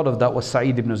left out of that was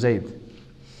Sa'id ibn Zayd.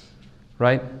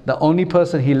 Right? The only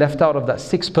person he left out of that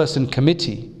 6-person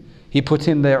committee, he put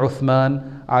in there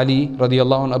Uthman, Ali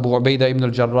radiallahu anhu, Abu Ubaidah ibn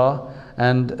al-Jarrah,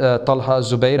 and Talha,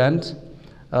 Zubayr, and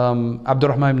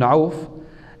Abdur-Rahman ibn Auf,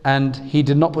 and he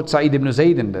did not put Sa'id ibn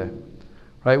Zayd in there.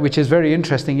 Right? Which is very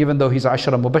interesting, even though he's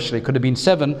Ashara Mubashir. It could have been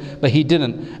 7, but he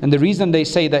didn't. And the reason they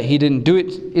say that he didn't do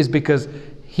it is because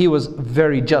he was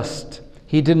very just.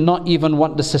 He did not even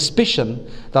want the suspicion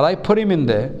that I put him in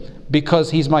there because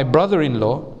he's my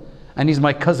brother-in-law and he's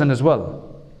my cousin as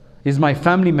well. He's my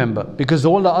family member, because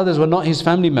all the others were not his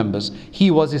family members.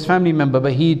 He was his family member,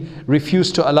 but he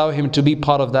refused to allow him to be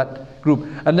part of that group.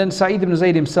 And then Sa'id ibn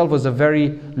Zayd himself was a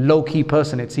very low-key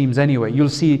person, it seems anyway. You'll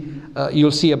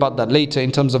see about that later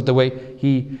in terms of the way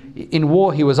in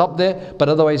war he was up there, but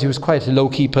otherwise he was quite a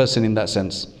low-key person in that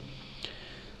sense.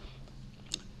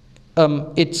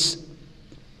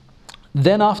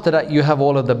 Then after that you have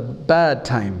all of the bad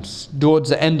times. Towards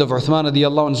the end of Uthman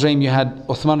radiallahu anhu's reign, you had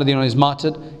Uthman radiallahu anhu is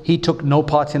martyred. He took no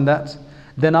part in that.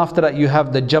 Then after that you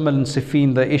have the Jamal and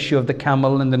Siffin, the issue of the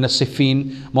camel and the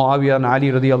Siffin, Muawiyah and Ali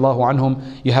radiallahu anhum.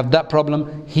 You have that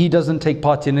problem. He doesn't take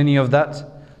part in any of that.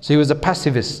 So he was a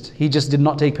pacifist. He just did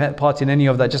not take part in any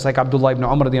of that, just like Abdullah ibn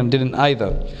Umar didn't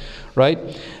either. Right?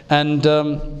 And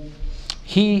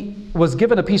he was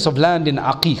given a piece of land in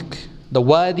Aqiq. The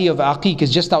Wadi of Aqiq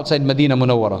is just outside Medina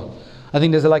Munawwara. I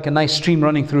think there's like a nice stream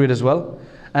running through it as well.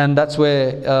 And that's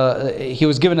where he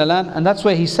was given a land, and that's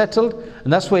where he settled,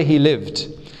 and that's where he lived.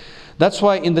 That's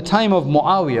why in the time of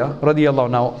Muawiyah radiallahu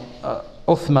anhu,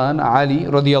 Uthman, Ali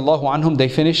radiallahu anhum, they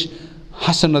finish.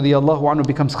 Hassan radiallahu anhu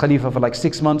becomes Khalifa for like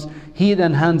 6 months. He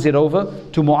then hands it over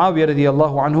to Muawiyah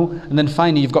radiallahu anhu, and then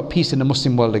finally you've got peace in the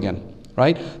Muslim world again.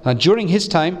 Right? Now during his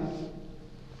time,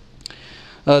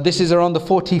 this is around the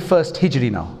 41st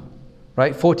Hijri now,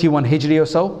 right? 41 Hijri or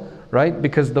so, right?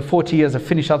 Because the 40 years are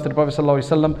finished after the Prophet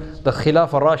ﷺ. The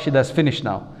Khilaf al-Rashida is finished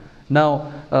now.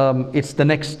 Now it's the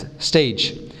next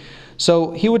stage.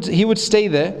 So he would stay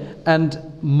there, and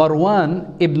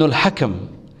Marwan ibn al-Hakam,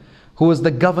 who was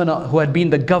the governor, who had been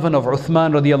the governor of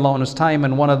Uthman radiallahu anhu's time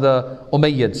and one of the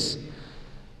Umayyads.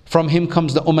 From him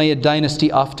comes the Umayyad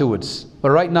dynasty afterwards.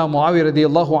 But right now Muawiyah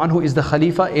radiallahu anhu is the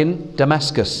Khalifa in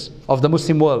Damascus of the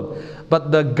Muslim world.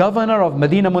 But the governor of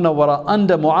Medina Munawwara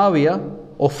under Muawiyah,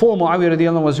 or for Muawiyah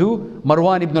radiallahu anhu, was who?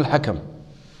 Marwan ibn al-Hakam.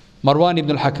 Marwan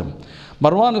ibn al-Hakam.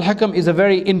 Marwan al-Hakam is a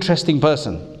very interesting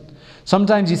person.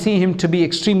 Sometimes you see him to be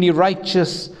extremely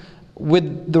righteous,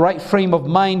 with the right frame of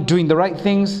mind, doing the right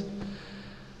things.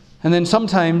 And then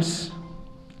sometimes,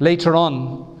 later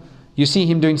on, you see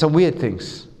him doing some weird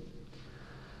things.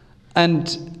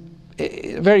 And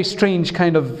a very strange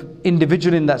kind of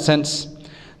individual in that sense.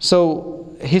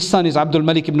 So his son is Abdul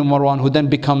Malik ibn Marwan, who then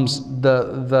becomes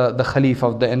the Khalifa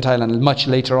of the entire land much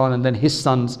later on, and then his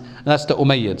sons, and that's the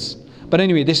Umayyads. But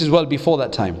anyway, this is well before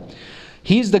that time.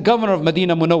 He's the governor of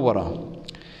Medina Munawwara.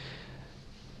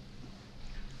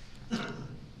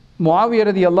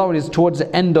 Muawiyah radiallahu anhu is towards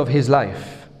the end of his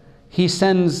life. He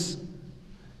sends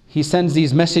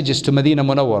these messages to Medina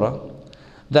Munawwara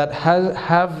that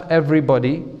have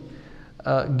everybody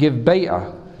give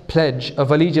bay'ah, pledge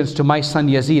of allegiance to my son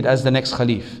Yazid as the next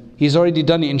Khalif. He's already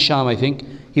done it in Sham, I think.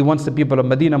 He wants the people of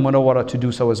Medina Munawwara to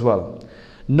do so as well.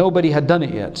 Nobody had done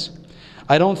it yet.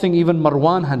 I don't think even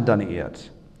Marwan had done it yet.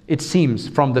 It seems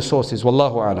from the sources,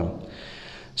 wallahu alam.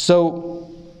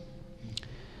 So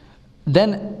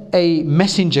then a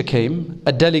messenger came,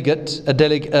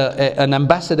 an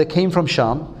ambassador came from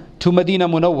Sham to Medina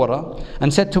Munawwara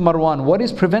and said to Marwan, what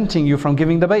is preventing you from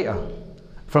giving the bay'ah,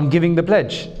 from giving the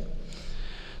pledge?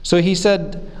 So he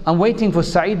said, I'm waiting for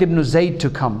Sa'id ibn Zayd to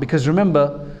come, because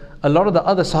remember, a lot of the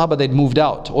other Sahaba, they'd moved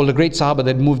out. All the great Sahaba,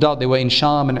 they'd moved out. They were in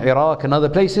Sham and Iraq and other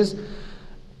places.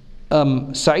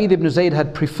 Sa'id ibn Zayd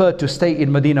had preferred to stay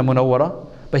in Medina Munawwara,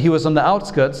 but he was on the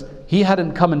outskirts. He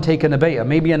hadn't come and taken a bay'ah.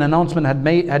 Maybe an announcement had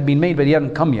been made, but he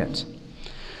hadn't come yet.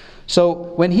 So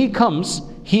when he comes,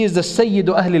 he is the Sayyidu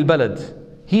Ahlil Balad.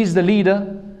 He's the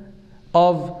leader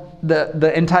of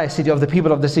the entire city, of the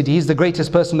people of the city. He's the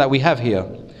greatest person that we have here.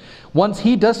 Once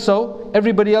he does so,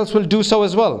 everybody else will do so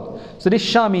as well. So this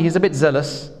Shami, he's a bit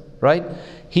zealous, right?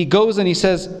 He goes and he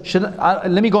says,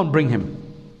 let me go and bring him,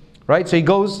 right? So he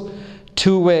goes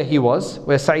to where he was,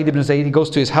 where Sa'id ibn Zayd, he goes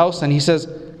to his house and he says,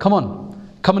 come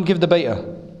and give the bay'ah.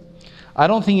 I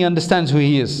don't think he understands who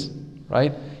he is,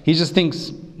 right? He just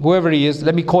thinks, whoever he is,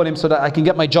 let me call him so that I can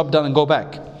get my job done and go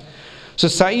back. So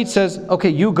Sa'id says, okay,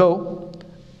 you go,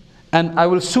 and I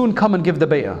will soon come and give the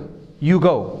bay'ah. You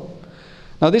go.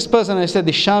 Now this person, I said,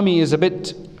 the Shami is a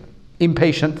bit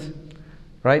impatient,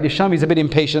 right? The Shami is a bit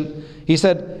impatient. He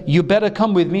said, you better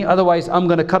come with me, otherwise I'm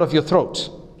going to cut off your throat.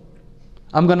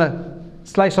 I'm going to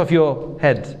slice off your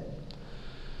head.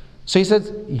 So he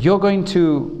says, you're going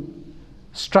to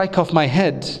strike off my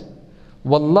head?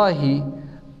 Wallahi,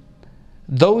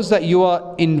 those that you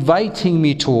are inviting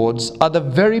me towards are the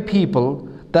very people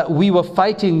that we were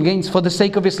fighting against for the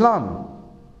sake of Islam.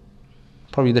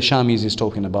 Probably the Shamis he's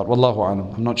talking about. Wallahu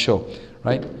alam, I'm not sure,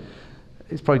 right?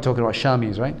 He's probably talking about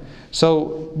Shamis, right?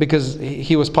 So, because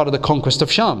he was part of the conquest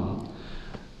of Sham.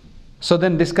 So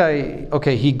then this guy,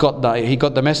 okay, he got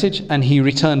the message and he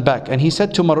returned back. And he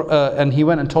said to and he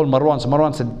went and told Marwan. So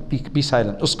Marwan said, be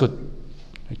silent, uskut,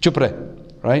 chupre,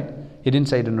 right? He didn't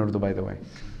say it in Urdu, by the way,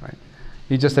 right?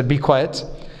 He just said, be quiet.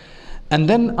 And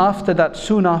then after that,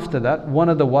 soon after that, one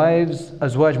of the wives,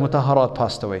 Azwaj Mutahharat,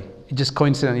 passed away. It just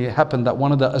coincidentally happened that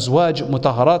one of the Azwaj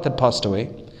Mutahharat had passed away.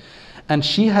 And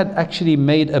she had actually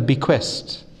made a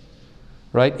bequest,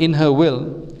 right, in her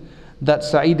will, that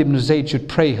Sa'id ibn Zayd should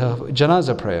pray her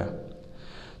janazah prayer.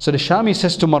 So the Shami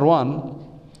says to Marwan,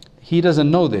 he doesn't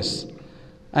know this.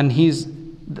 And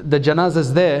the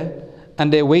janazah's there,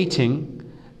 and they're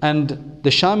waiting. And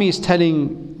the Shami is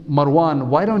telling Marwan,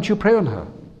 why don't you pray on her?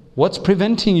 What's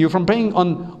preventing you from praying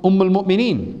on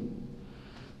al-Mu'mineen?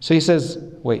 So he says,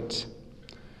 wait.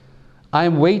 I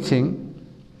am waiting.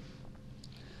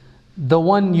 The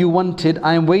one you wanted,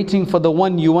 I am waiting for the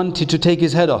one you wanted to take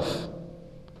his head off.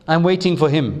 I'm waiting for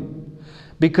him.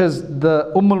 Because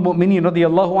the al-Mu'mineen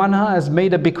radiyallahu anha has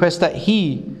made a bequest that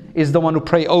he is the one who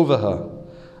pray over her.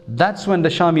 That's when the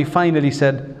Shami finally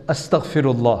said,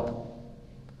 Astaghfirullah.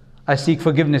 I seek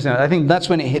forgiveness. I think that's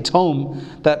when it hits home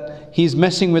that he's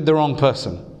messing with the wrong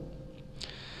person.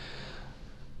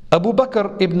 Abu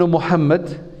Bakr ibn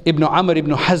Muhammad ibn Amr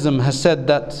ibn Hazm has said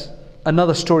that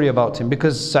another story about him,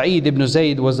 because Sa'id ibn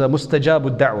Zayd was a mustajab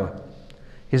ad-da'wah.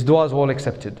 His du'as were all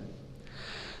accepted.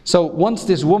 So once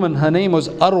this woman, her name was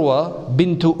Arwa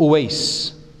bintu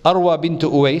Uwais. Arwa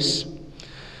bintu Uwais.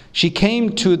 She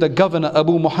came to the governor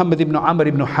Abu Muhammad ibn Amr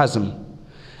ibn Hazm,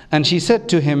 and she said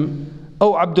to him,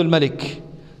 "O Abdul Malik,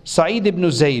 Sa'id ibn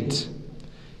Zayd,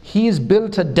 he's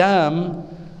built a dam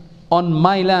on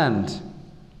my land.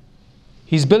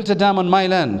 He's built a dam on my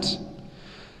land.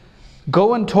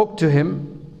 Go and talk to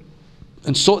him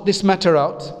and sort this matter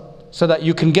out so that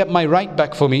you can get my right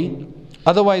back for me.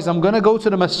 Otherwise, I'm going to go to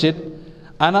the masjid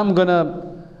and I'm going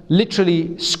to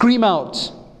literally scream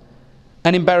out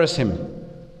and embarrass him.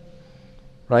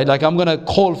 Right? Like I'm going to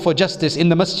call for justice in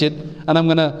the masjid, and I'm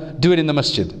going to do it in the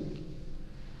masjid.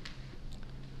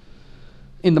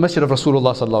 In the masjid of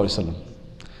Rasulullah sallallahu alaihi wasallam.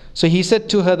 So he said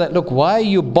to her that, look, why are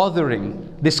you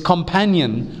bothering this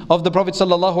companion of the Prophet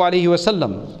sallallahu alaihi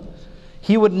wasallam?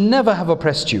 He would never have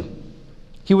oppressed you.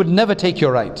 He would never take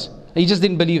your right. He just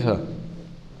didn't believe her.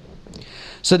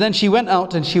 So then she went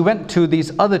out and she went to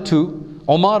these other two,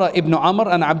 Umar ibn Amr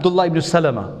and Abdullah ibn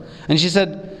Salama. And she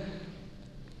said,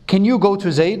 can you go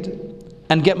to Zayd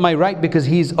and get my right, because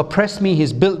he's oppressed me,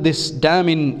 he's built this dam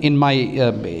in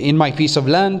my piece of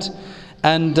land,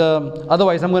 and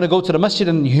otherwise I'm going to go to the masjid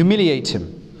and humiliate him.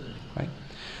 Right?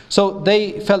 So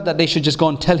they felt that they should just go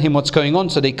and tell him what's going on,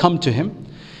 so they come to him,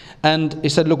 and he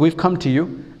said, look, we've come to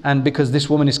you, and because this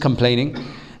woman is complaining.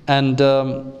 And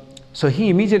so he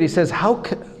immediately says,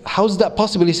 how's that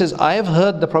possible? He says, I have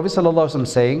heard the Prophet ﷺ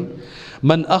saying,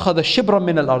 Man akhadha shibran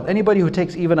min al-ard, anybody who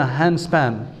takes even a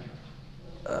handspan.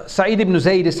 Sa'id ibn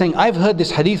Zayd is saying, I've heard this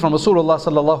hadith from Rasulullah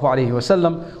sallallahu alayhi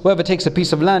wasallam, whoever takes a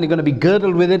piece of land, you're going to be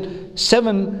girdled with it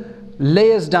 7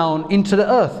 layers down into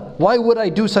the earth. Why would I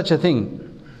do such a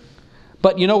thing?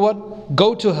 But you know what?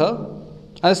 Go to her.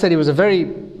 As I said, he was a very,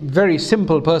 very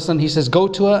simple person. He says, go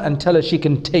to her and tell her she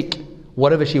can take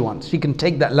whatever she wants. She can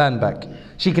take that land back.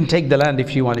 She can take the land if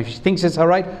she wants. If she thinks it's her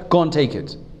right, go and take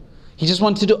it. He just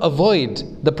wanted to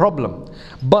avoid the problem.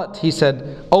 But he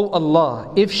said, oh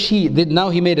Allah, if she, now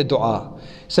he made a dua.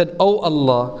 He said, oh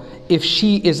Allah, if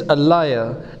she is a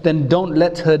liar, then don't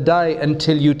let her die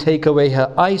until you take away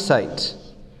her eyesight.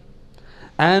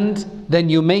 And then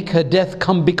you make her death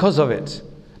come because of it,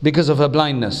 because of her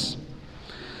blindness.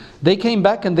 They came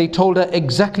back and they told her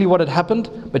exactly what had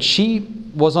happened, but she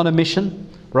was on a mission,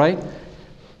 right?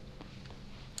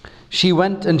 She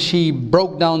went and she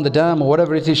broke down the dam or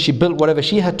whatever it is, she built whatever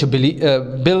she had to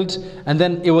build, and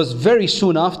then it was very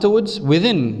soon afterwards,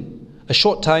 within a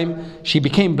short time, she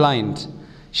became blind.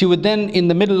 She would then, in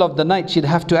the middle of the night, she'd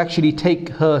have to actually take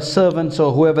her servants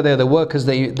or whoever they're, the workers,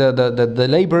 the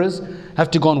laborers, have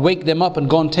to go and wake them up and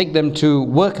go and take them to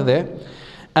work there.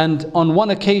 And on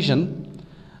one occasion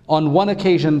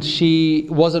she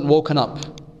wasn't woken up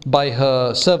by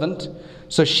her servant,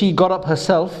 so she got up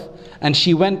herself and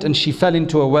she went and she fell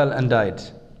into a well and died.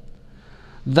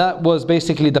 That was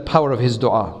basically the power of his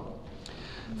dua.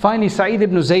 Finally, Sa'id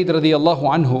ibn Zayd radiallahu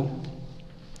anhu,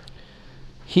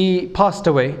 he passed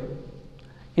away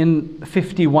in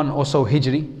 51 or so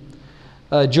Hijri,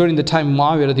 during the time of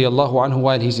Muawiyah radiallahu anhu,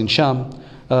 while he's in Sham.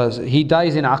 He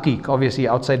dies in Aqiq, obviously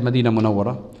outside Medina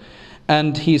Munawwara.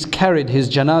 And he's carried, his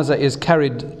janazah is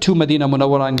carried to Medina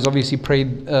Munawwara, and is obviously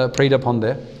prayed upon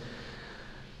there.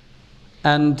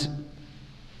 And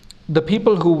the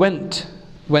people who went,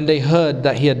 when they heard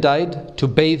that he had died, to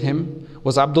bathe him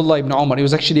was Abdullah ibn Umar. It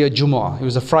was actually a Jumu'ah. It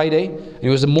was a Friday, and it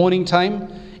was a morning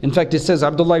time. In fact, it says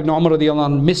Abdullah ibn Umar radiallahu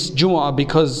anh missed Jumu'ah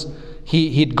because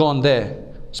he'd gone there,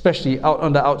 especially out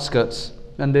on the outskirts,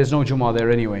 and there's no Jumu'ah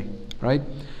there anyway, right?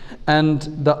 And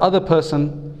the other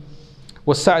person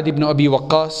was Sa'd ibn Abi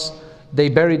Waqqas. They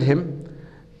buried him,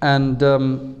 and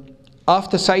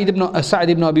after Sa'd ibn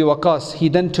Abi Waqqas, he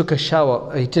then took a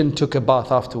shower, he then took a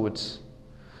bath afterwards.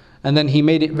 And then he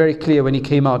made it very clear when he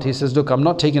came out, he says, look, I'm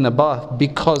not taking a bath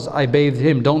because I bathed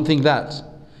him, don't think that.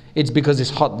 It's because it's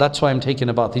hot, that's why I'm taking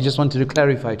a bath. He just wanted to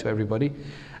clarify to everybody.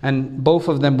 And both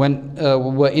of them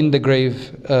were in the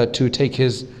grave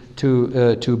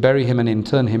to bury him and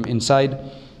intern him inside.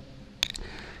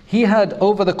 He had,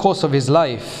 over the course of his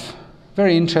life,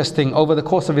 very interesting, over the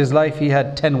course of his life he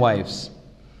had 10 wives.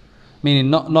 Meaning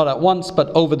not at once, but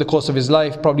over the course of his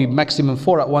life, probably maximum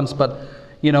 4 at once, but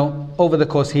you know, over the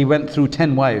course he went through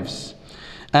 10 wives.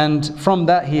 And from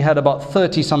that he had about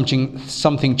 30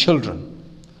 something children.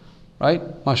 Right?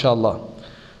 MashaAllah.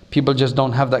 People just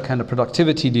don't have that kind of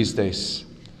productivity these days,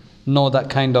 nor that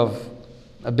kind of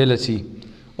ability,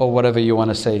 or whatever you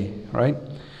want to say, right?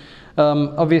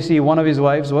 Obviously one of his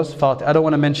wives was Fatima. I don't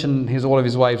want to mention all of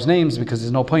his wives' names because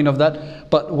there's no point of that,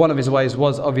 but one of his wives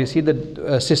was obviously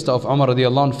the sister of Umar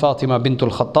radiallahu anhu, Fatima bint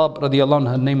al-Khattab radiallahu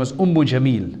anhu. Her name was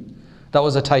Jamil. That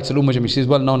was a title, Jamil. She's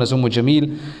well known as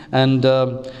Jamil. And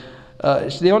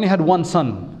they only had one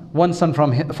son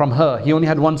from her. He only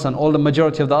had one son. All the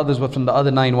majority of the others were from the other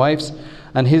 9 wives,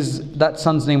 and that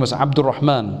son's name was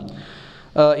Abdur-Rahman.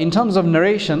 In terms of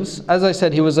narrations, as I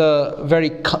said, he was a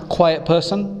very quiet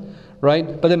person,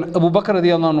 right? But then Abu Bakr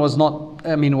radiallahu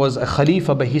anhu was a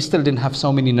Khalifa, but he still didn't have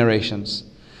so many narrations.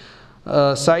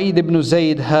 Sa'id ibn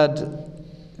Zayd had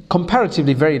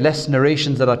comparatively very less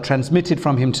narrations that are transmitted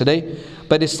from him today,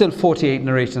 but it's still 48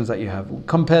 narrations that you have.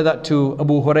 Compare that to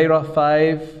Abu Hurairah,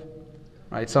 5,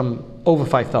 right? Some over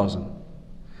 5,000.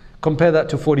 Compare that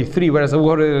to 43, whereas Abu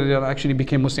Hurairah actually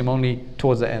became Muslim only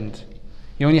towards the end.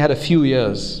 He only had a few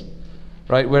years,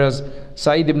 right? Whereas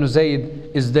Sa'id ibn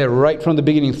Zayd is there right from the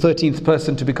beginning, 13th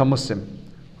person to become Muslim,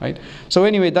 right? So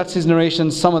anyway, that's his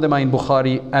narrations. Some of them are in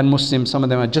Bukhari and Muslim, some of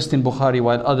them are just in Bukhari,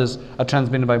 while others are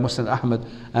transmitted by Muslim Ahmad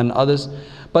and others.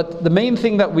 But the main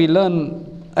thing that we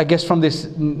learn, I guess, from this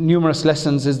numerous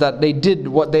lessons is that they did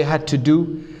what they had to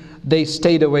do. They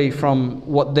stayed away from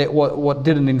what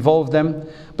didn't involve them.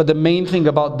 But the main thing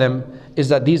about them is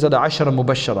that these are the Ashara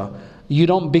Mubashara. You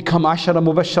don't become Ashara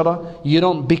Mubashara. You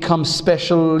don't become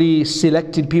specially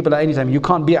selected people at any time. You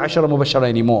can't be Ashara Mubashara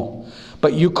anymore.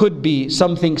 But you could be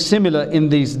something similar in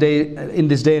this day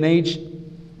and age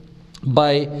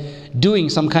by doing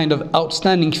some kind of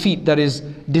outstanding feat that is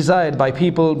desired by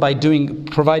people, by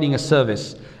providing a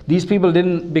service. These people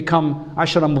didn't become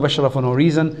Ashara Mubashara for no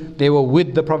reason. They were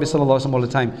with the Prophet ﷺ all the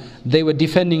time. They were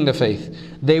defending the faith.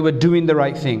 They were doing the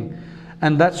right thing.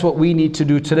 And that's what we need to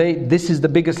do today. This is the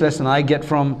biggest lesson I get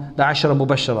from the Ashara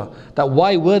Mubashara. That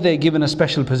why were they given a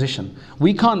special position?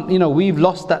 We can't, we've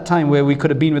lost that time where we could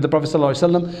have been with the Prophet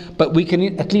ﷺ, but we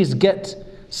can at least get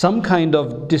some kind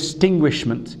of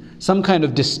distinguishment, some kind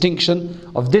of distinction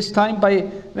of this time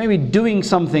by maybe doing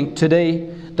something today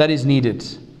that is needed.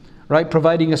 Right?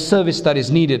 Providing a service that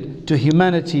is needed to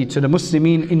humanity, to the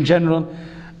Muslimin in general,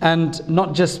 and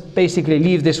not just basically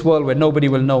leave this world where nobody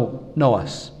will know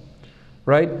us.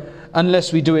 Right?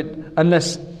 Unless we do it,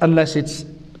 unless it's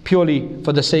purely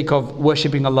for the sake of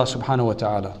worshipping Allah subhanahu wa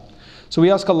ta'ala. So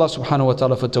we ask Allah subhanahu wa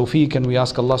ta'ala for tawfiq, and we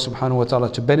ask Allah subhanahu wa ta'ala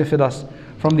to benefit us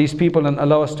from these people and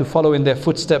allow us to follow in their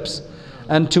footsteps,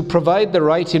 and to provide the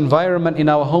right environment in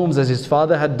our homes as his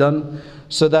father had done,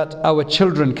 so that our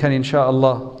children can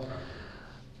inshaAllah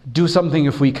do something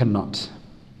if we cannot.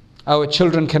 Our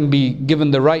children can be given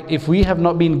the right, if we have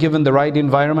not been given the right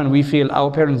environment, we feel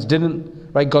our parents didn't,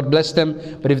 right? God bless them.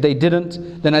 But if they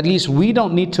didn't, then at least we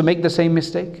don't need to make the same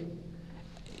mistake.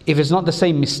 If it's not the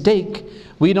same mistake,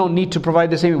 we don't need to provide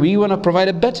the same. We want to provide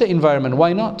a better environment.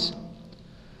 Why not?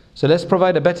 So let's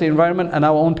provide a better environment, and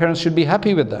our own parents should be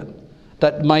happy with that.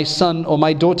 That my son or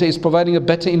my daughter is providing a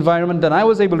better environment than I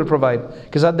was able to provide.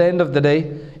 Because at the end of the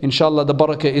day, inshallah, the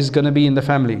barakah is going to be in the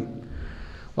family.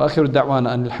 وآخر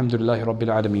الدعوانا أن الحمد لله رب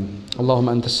العالمين اللهم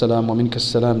أنت السلام ومنك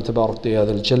السلام تبارك يا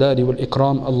ذا الجلال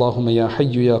والإكرام اللهم يا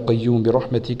حي يا قيوم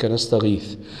برحمتك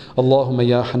نستغيث اللهم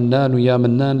يا حنان يا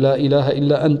منان لا إله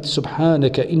إلا أنت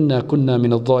سبحانك إنا كنا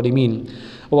من الظالمين.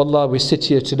 Oh Allah, we sit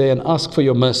here today and ask for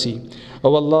your mercy.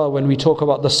 Oh Allah, when we talk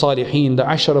about the Salihin, the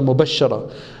Ashara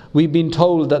Mubashara, we've been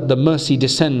told that the mercy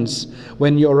descends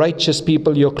when your righteous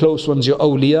people, your close ones, your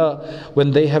awliya,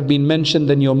 when they have been mentioned,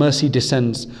 then your mercy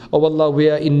descends. Oh Allah, we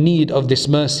are in need of this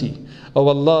mercy. Oh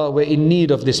Allah, we're in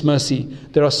need of this mercy.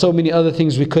 There are so many other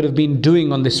things we could have been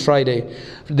doing on this Friday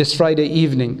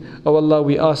evening. Oh Allah,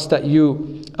 we ask that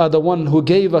you are the one who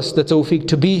gave us the tawfiq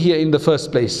to be here in the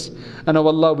first place. And oh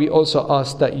Allah, we also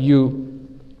ask that you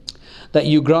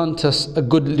grant us a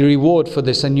good reward for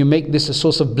this, and you make this a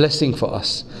source of blessing for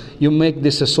us. You make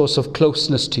this a source of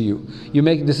closeness to you. You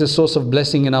make this a source of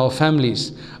blessing in our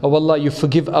families. Oh Allah, you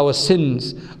forgive our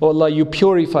sins. Oh Allah, you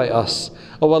purify us.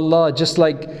 Oh Allah, just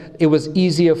like it was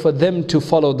easier for them to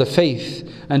follow the faith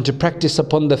and to practice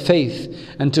upon the faith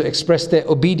and to express their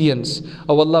obedience.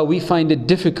 Oh Allah, we find it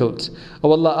difficult.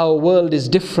 Oh Allah, our world is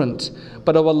different.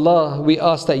 But oh Allah, we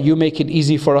ask that you make it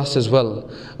easy for us as well.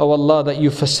 Oh Allah, that you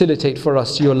facilitate for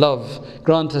us your love.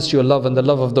 Grant us your love and the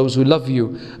love of those who love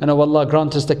you. And oh Allah,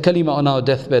 grant us the kalima on our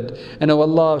deathbed. And oh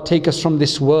Allah, take us from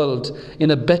this world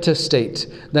in a better state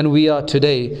than we are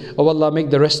today. Oh Allah, make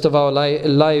the rest of our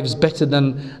lives better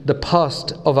than the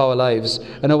past of our lives.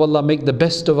 And oh Allah, make the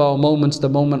best of our moments the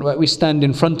moment where we stand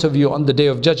in front of you on the day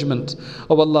of judgment.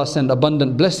 Oh Allah, send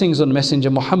abundant blessings on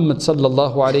Messenger Muhammad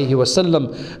sallallahu alayhi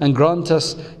wasallam, and grant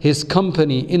us his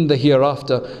company in the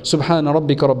hereafter. Subhana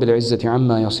rabbika rabbil izzati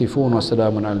amma yasifun wa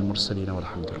salamun ala al-mursaleen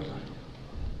walhamdulillah.